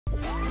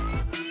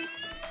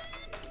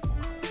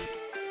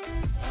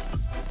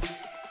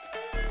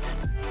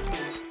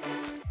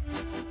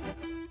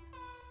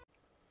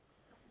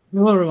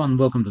Hello everyone,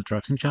 welcome to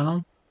trucksim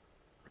channel.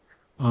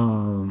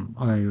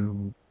 I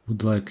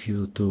would like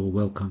you to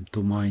welcome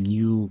to my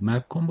new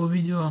map combo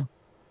video,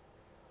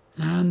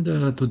 and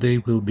today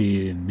will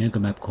be mega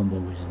map combo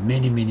with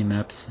many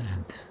maps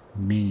and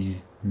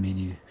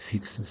many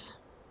fixes.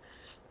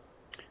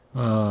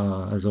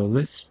 As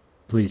always,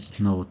 please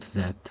note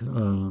that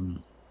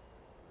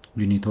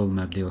you need all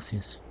map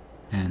DLCs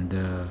and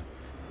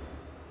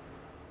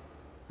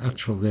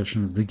actual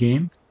version of the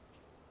game.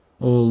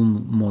 All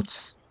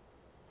mods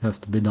have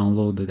to be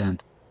downloaded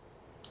and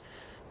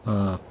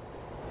uh,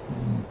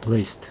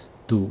 placed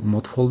to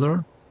mod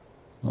folder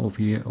of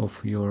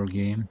your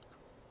game,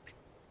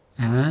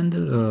 and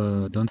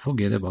don't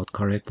forget about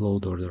correct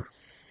load order.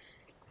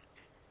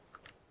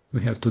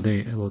 We have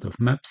today a lot of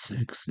maps,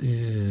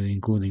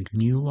 including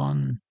new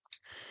one.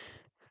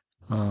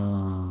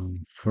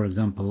 For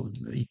example,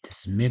 it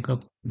is mega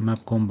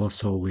map combo,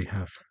 so we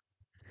have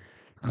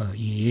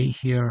EAA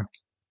here,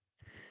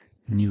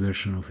 new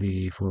version of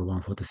EAA for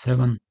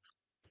 1.47.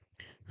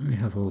 We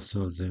have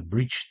also the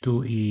bridge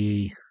to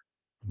EAA,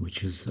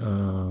 which is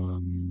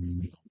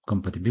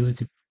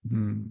compatibility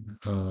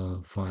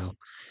file.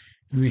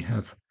 We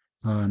have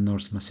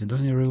North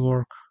Macedonia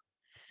rework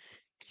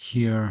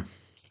here.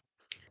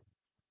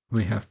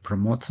 We have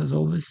Promods as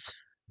always.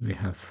 We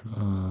have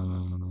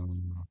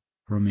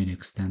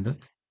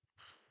Roextended.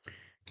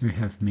 We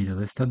have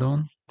Middle East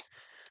add-on.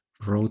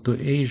 Road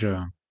to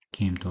Asia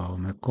came to our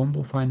map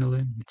combo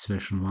finally. It's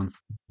version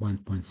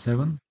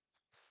 1.7.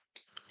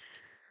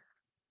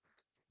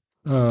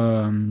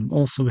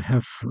 Also, we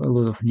have a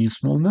lot of new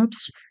small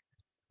maps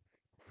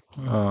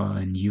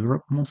in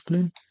Europe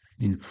mostly.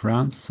 In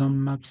France,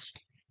 some maps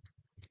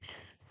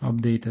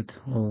updated.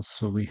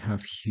 Also, we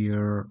have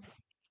here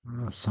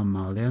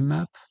Somalia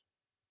map,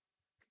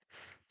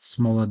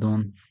 small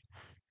add-on.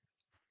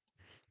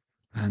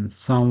 And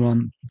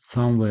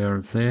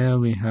somewhere there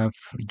we have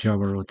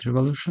Java Road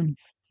Revolution.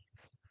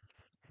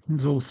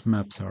 Those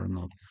maps are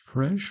not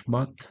fresh,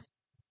 but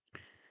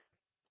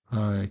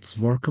it's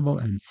workable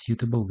and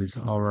suitable with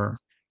our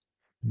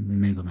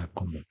mega map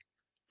combo.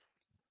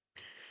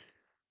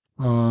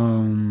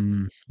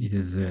 It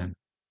is a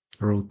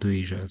Road to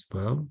Asia as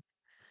well,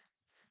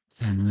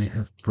 and we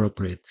have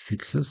appropriate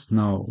fixes.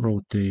 Now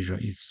Road to Asia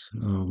is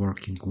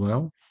working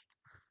well.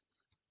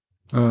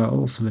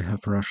 Also we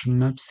have Russian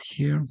maps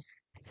here,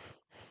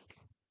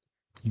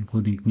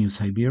 including New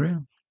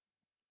Siberia.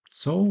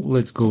 So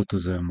let's go to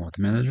the mod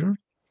manager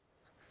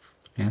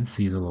and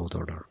see the load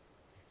order.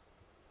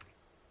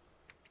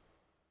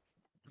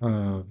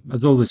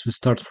 As always, we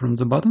start from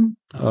the bottom.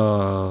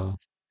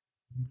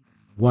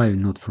 Why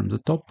not from the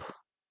top?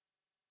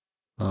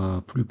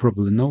 You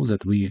probably know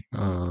that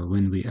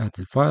when we add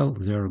the file,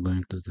 they are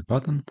going to the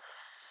button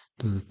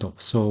to the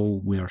top.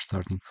 So we are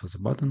starting for the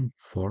button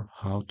for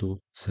how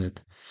to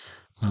set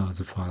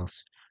the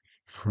files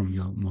from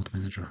your mod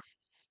manager.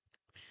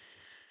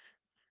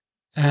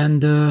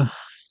 And on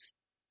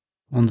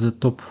the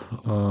top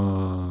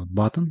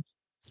button,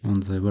 on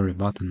the very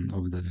bottom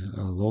of the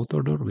load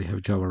order, we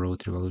have Java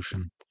Road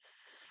Revolution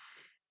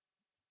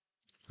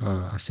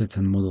assets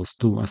and models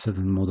 2, assets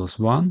and models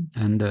 1,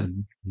 and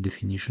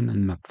definition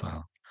and map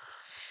file.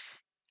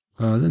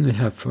 Then we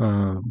have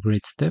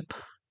Great Steppe,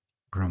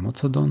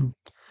 Promods add-on,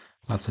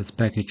 assets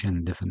package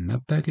and different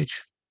map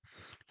package.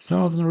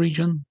 Southern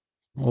region,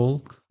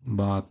 old,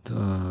 but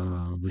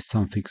with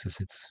some fixes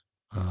it's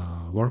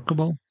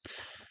workable.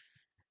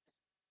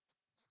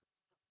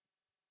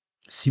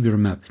 Sibir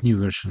map, new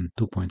version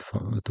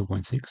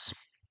 2.6.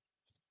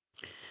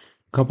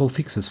 Couple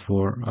fixes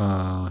for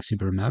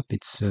Sibir map.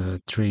 It's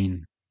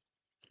train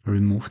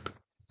removed,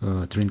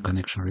 train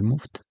connection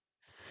removed,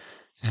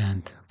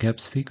 and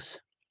caps fix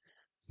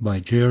by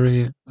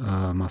Jerry,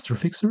 master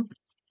fixer.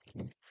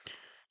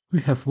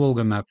 We have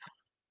Volga map,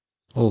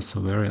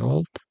 also very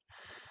old,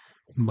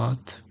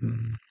 but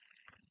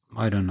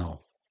I don't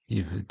know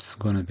if it's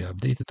gonna be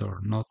updated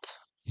or not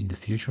in the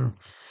future,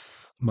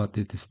 but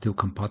it is still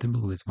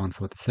compatible with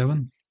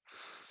 1.47.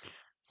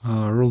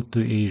 Road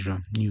to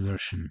Asia, new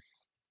version.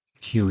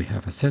 Here we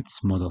have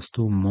assets, models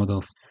 2,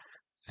 models,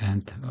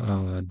 and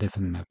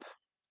definite map.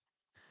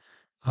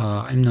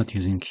 I'm not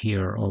using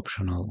here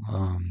optional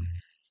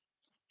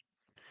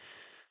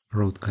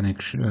road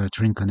connection,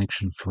 train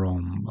connection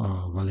from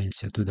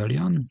Valencia to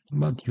Dalian,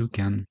 but you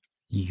can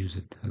use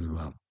it as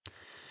well.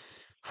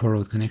 For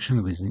road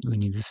connection, we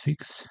need this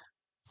fix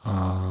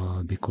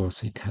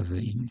because it has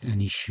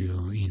an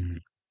issue in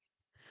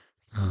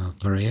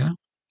Korea.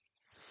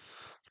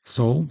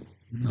 So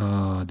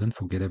don't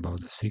forget about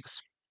this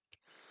fix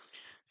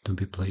to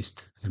be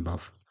placed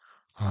above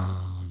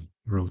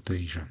road to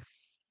Asia.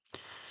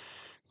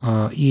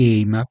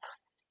 EAA map.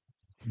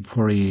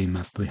 For EAA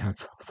map, we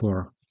have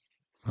 4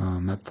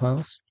 map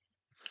files,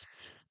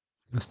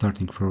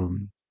 starting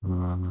from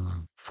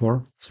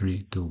 4,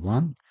 3, 2,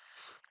 1,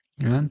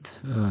 and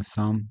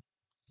some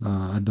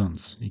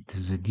add-ons. It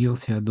is a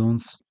DLC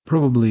add-ons.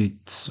 Probably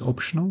it's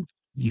optional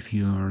if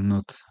you are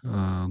not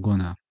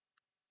gonna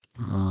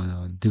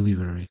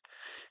deliver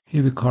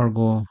heavy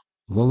cargo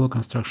Volvo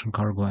construction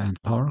cargo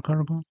and power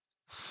cargo.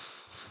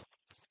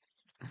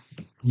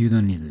 You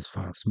don't need these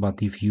files,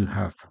 but if you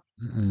have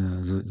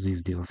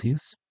these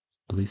DLCs,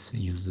 please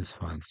use these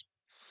files.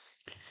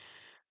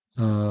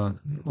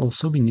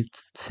 Also, we need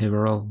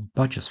several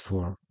patches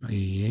for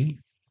EAA.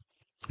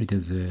 It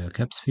is a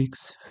caps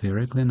fix,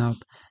 ferry cleanup,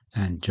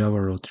 and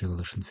Java road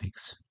revolution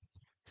fix.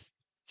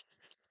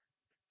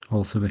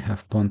 Also, we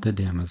have Ponte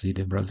de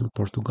Amazide, Brazil,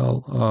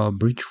 Portugal,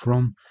 bridge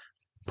from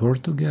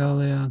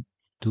Portugalia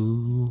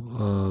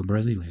to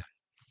Brasilia.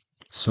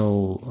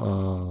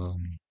 So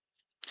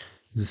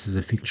this is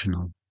a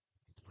fictional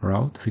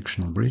route,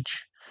 fictional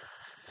bridge,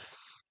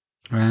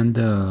 and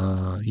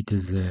it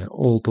is an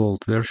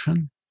old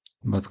version,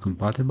 but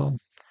compatible,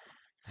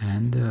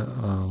 and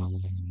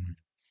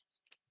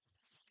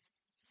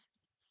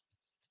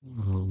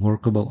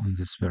workable on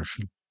this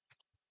version.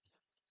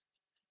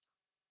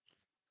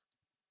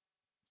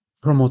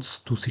 Promods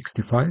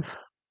 265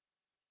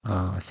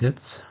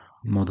 assets,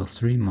 models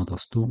 3,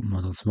 models 2,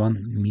 models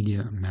 1,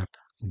 media, map,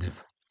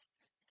 dev.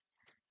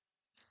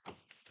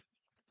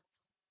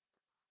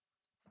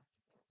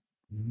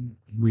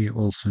 We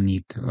also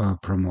need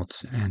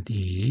Promods and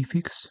EAA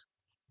fix,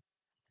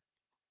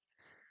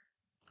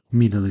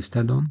 Middle East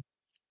add-on,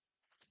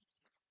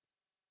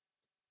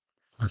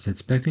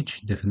 assets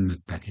package, definite map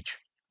package.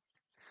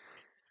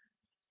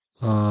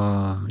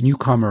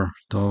 Newcomer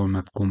to our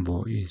map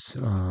combo is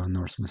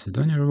North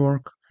Macedonia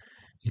rework,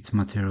 its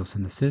materials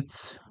and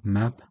assets,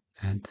 map,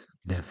 and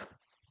dev.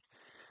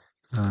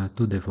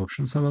 Two dev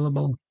options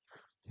available.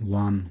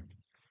 One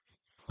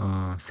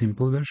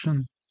simple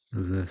version,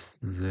 another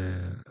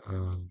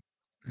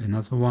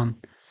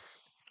one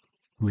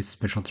with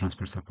special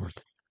transfer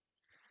support.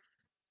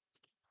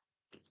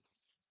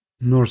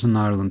 Northern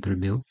Ireland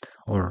rebuild,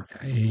 or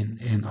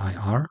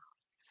NIR.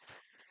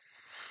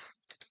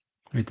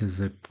 It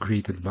is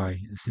created by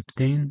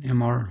Septane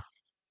MR,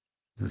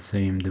 the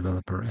same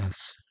developer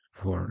as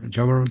for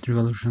Java Road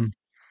Revolution.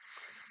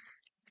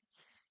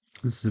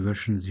 This is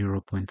version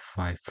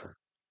 0.5.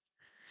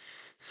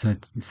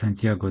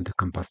 Santiago de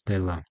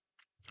Compostela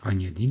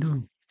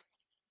Añadido.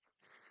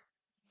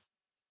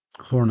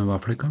 Horn of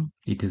Africa.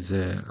 It is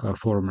a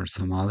former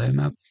Somalia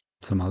map,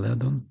 Somalia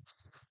add-on.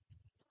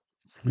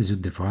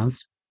 Sud de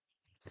France.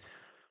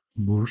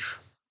 Bush.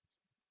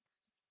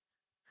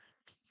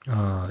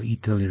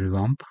 Italy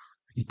revamp.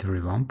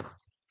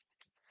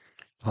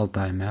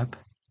 Altay map.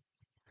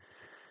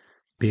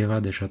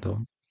 Pera de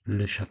Chateau.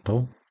 Le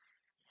Chateau.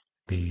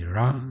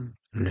 Pera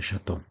Le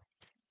Chateau.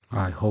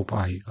 I hope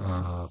I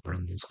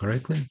pronounce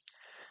correctly.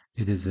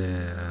 It is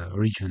a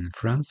region in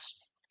France.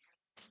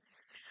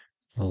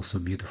 Also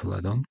beautiful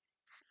add-on.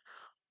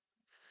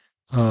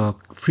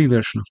 Free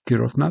version of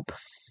Kirov map.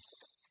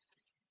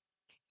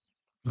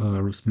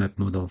 Rusmap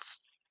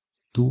models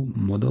 2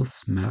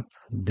 models map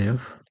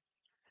dev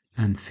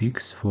and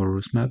fix for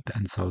Rusmap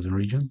and southern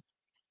region.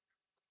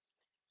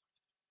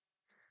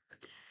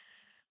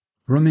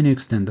 Romania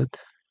extended.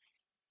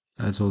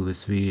 As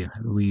always, we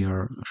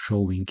are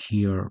showing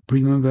here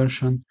premium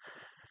version,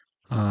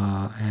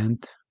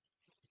 and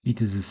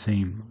it is the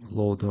same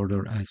load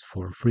order as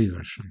for free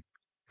version.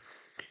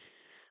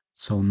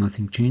 So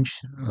nothing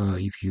changed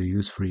if you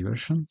use free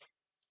version,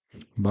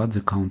 but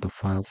the count of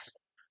files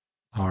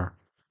are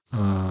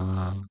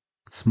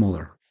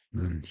smaller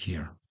than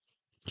here.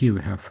 Here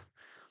we have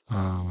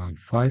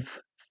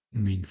 5,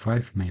 main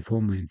 5, main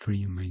 4, main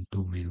 3, main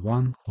 2, main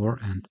 1, core,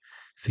 and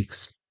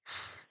fix.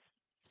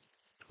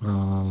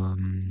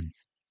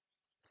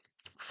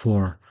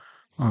 For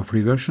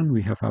free version,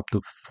 we have up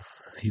to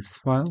fifth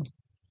file.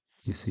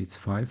 You see it's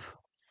 5.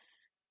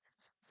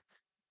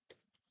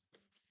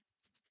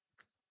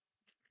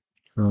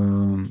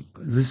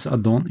 This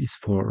add-on is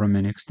for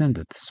Romania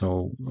extended,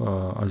 so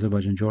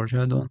Azerbaijan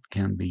Georgia add-on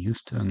can be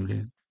used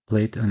only,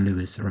 played only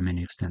with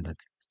Romania extended.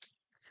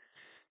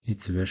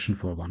 It's version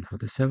for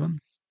 1.47.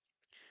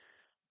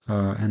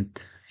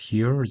 And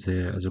here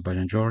the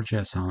Azerbaijan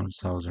Georgia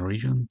southern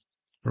region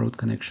road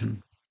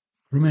connection,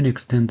 Romania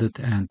extended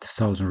and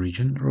southern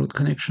region road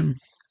connection.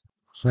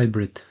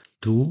 Hybrid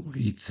 2,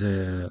 it's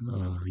a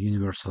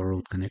universal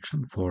road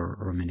connection for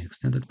Romania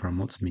extended,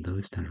 Promods, Middle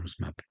East and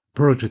Rusmap.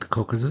 Project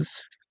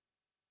Caucasus,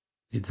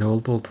 it's an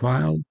old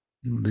file.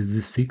 With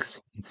this fix,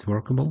 it's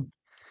workable.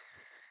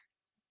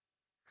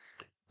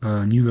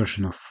 New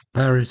version of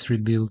Paris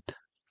rebuild,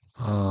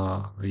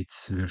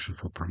 it's version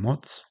for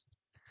Promods,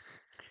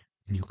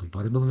 new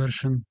compatible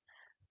version,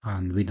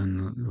 and we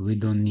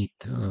don't need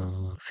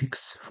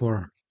fix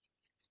for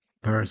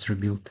Paris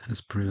rebuild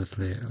as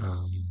previously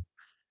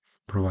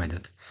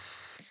provided.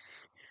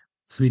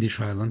 Swedish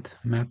island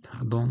map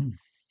add-on.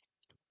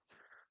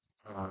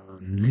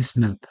 This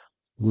map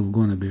will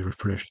gonna be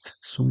refreshed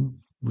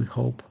soon, we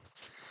hope,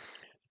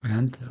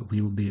 and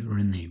will be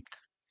renamed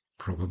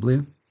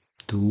probably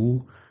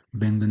to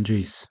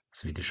Benganjay's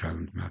Swedish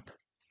island map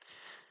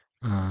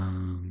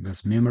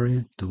as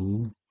memory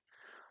to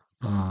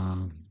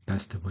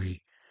passed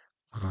away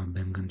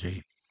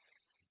Benganjay.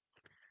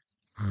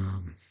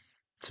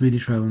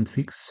 Swedish island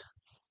fix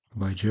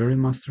by Jerry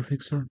Master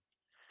Fixer.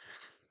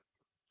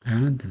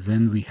 And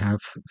then we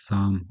have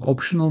some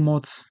optional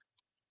mods.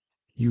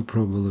 You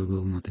probably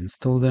will not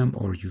install them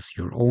or use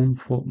your own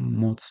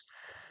mods.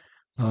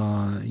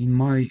 In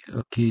my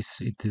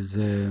case, it is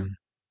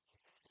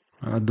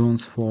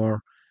add-ons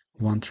for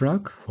one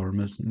truck for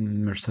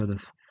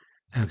Mercedes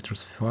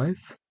Actros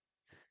 5.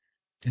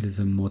 It is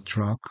a mod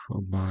truck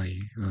by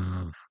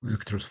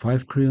Actros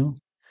 5 crew,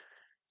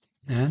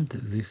 and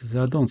this is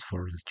add-ons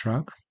for this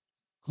truck.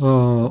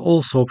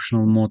 Also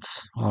optional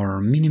mods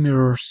are mini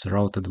mirrors,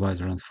 route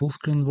advisor, and full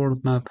screen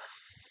world map.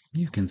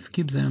 You can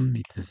skip them,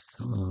 it is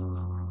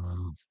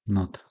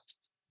not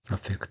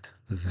affect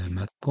the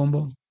map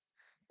combo.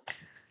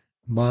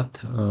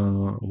 But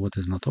what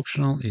is not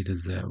optional, it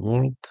is the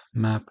world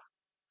map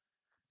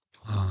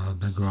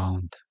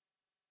background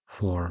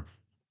for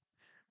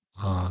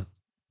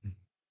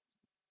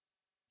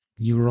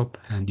Europe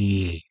and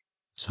EAA.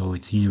 So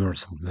it's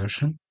universal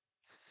version.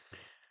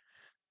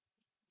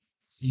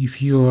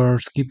 If you are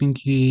skipping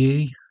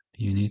EAA,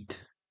 you need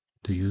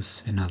to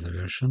use another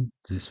version,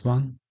 this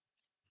one,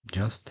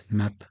 just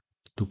map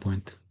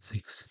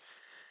 2.6.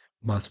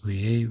 But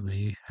EAA,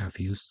 we have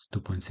used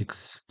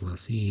 2.6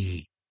 plus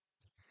EAA.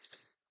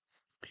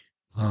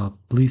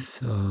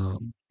 Please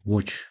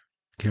watch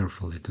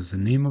carefully to the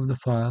name of the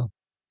file,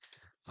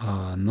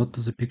 not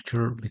to the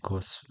picture,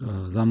 because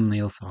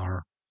thumbnails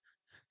are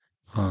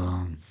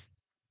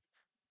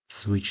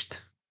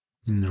switched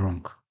in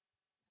wrong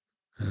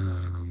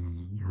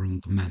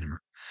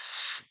manner.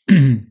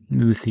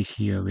 We see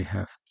here we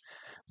have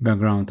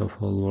background of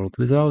whole world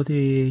without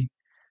EAA,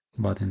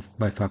 but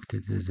by fact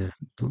it is a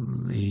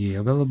EAA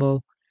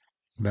available.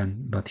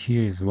 But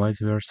here is vice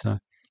versa.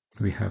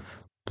 We have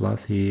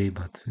plus EAA,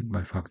 but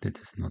by fact it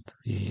is not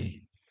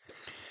EAA.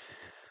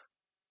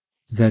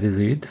 That is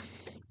it.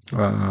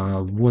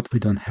 What we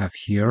don't have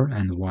here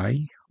and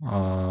why,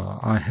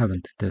 I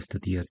haven't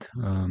tested yet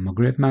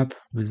Maghreb map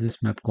with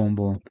this map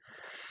combo.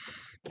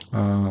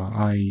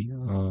 I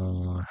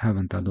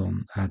haven't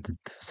added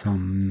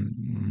some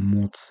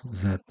mods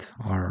that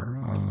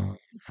are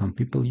some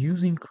people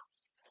using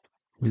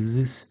with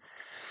this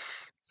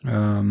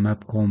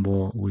map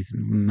combo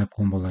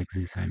like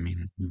this, I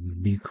mean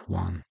big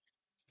one.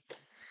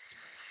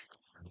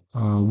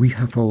 We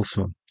have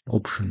also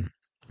option,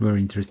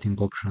 very interesting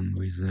option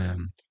with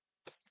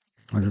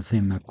the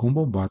same map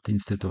combo, but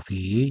instead of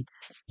EA,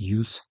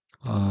 use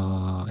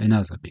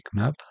another big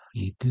map.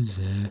 It is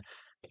a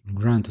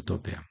Grand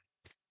Utopia.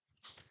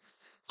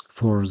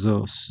 For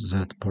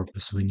that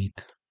purpose, we need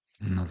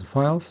another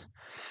files.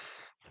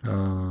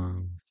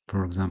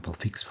 For example,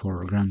 fix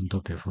for Grand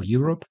Utopia for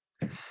Europe,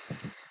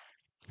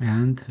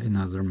 and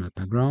another map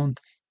background.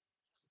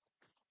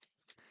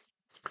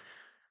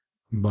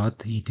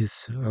 But it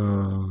is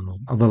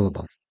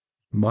available,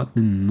 but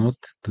not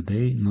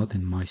today, not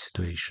in my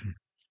situation.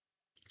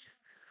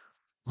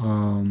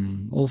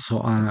 Also,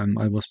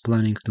 I was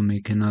planning to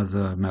make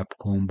another map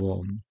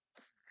combo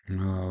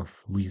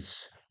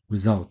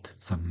without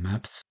some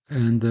maps,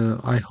 and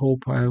I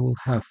hope I will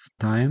have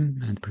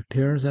time and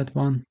prepare that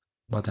one,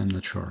 but I'm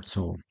not sure.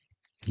 So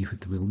if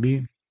it will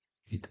be,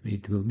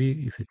 it will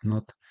be. If it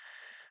not,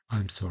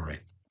 I'm sorry.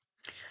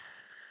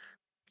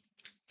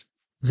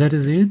 That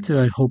is it.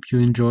 I hope you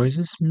enjoy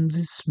this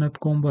map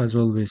combo. As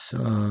always,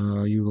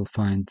 you will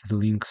find the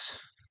links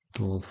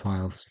to all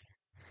files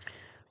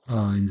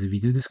in the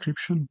video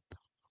description,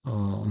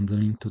 on the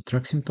link to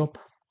trucksim top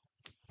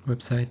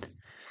website.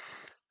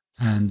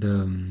 And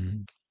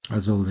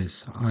as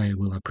always, I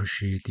will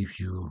appreciate if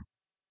you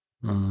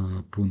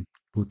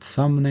put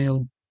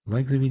thumbnail,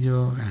 like the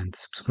video, and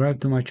subscribe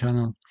to my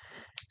channel,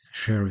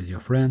 share with your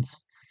friends,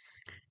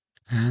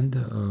 and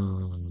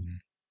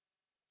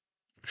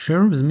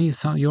share with me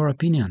your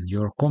opinion,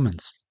 your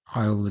comments.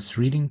 I always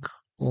reading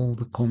all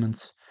the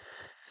comments,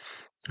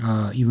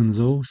 even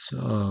those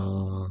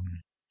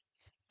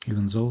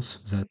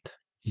that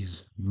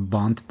is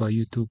banned by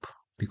YouTube,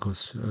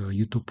 because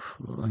YouTube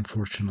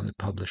unfortunately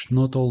published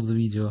not all the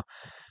video.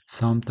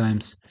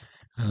 Sometimes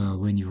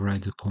when you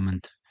write a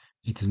comment,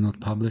 it is not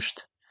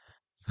published,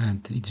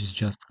 and it is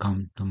just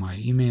come to my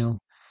email.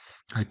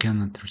 I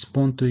cannot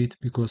respond to it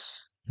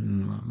because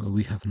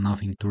we have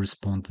nothing to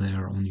respond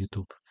there on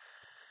YouTube,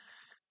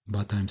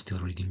 but I'm still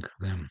reading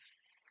them.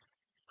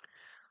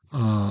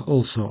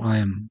 Also, I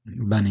am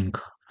banning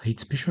hate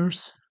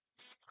speeches.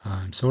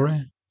 I'm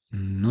sorry,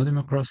 no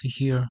democracy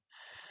here.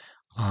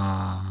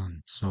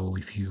 So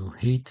if you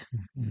hate,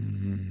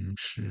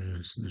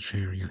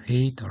 share your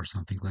hate or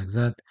something like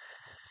that,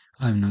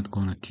 I'm not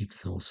gonna keep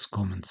those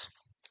comments.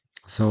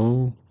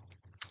 So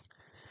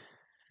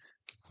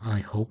I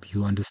hope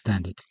you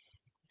understand it.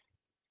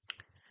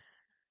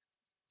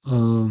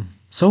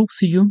 So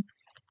see you.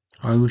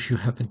 I wish you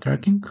happy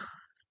tracking,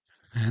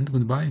 and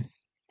goodbye.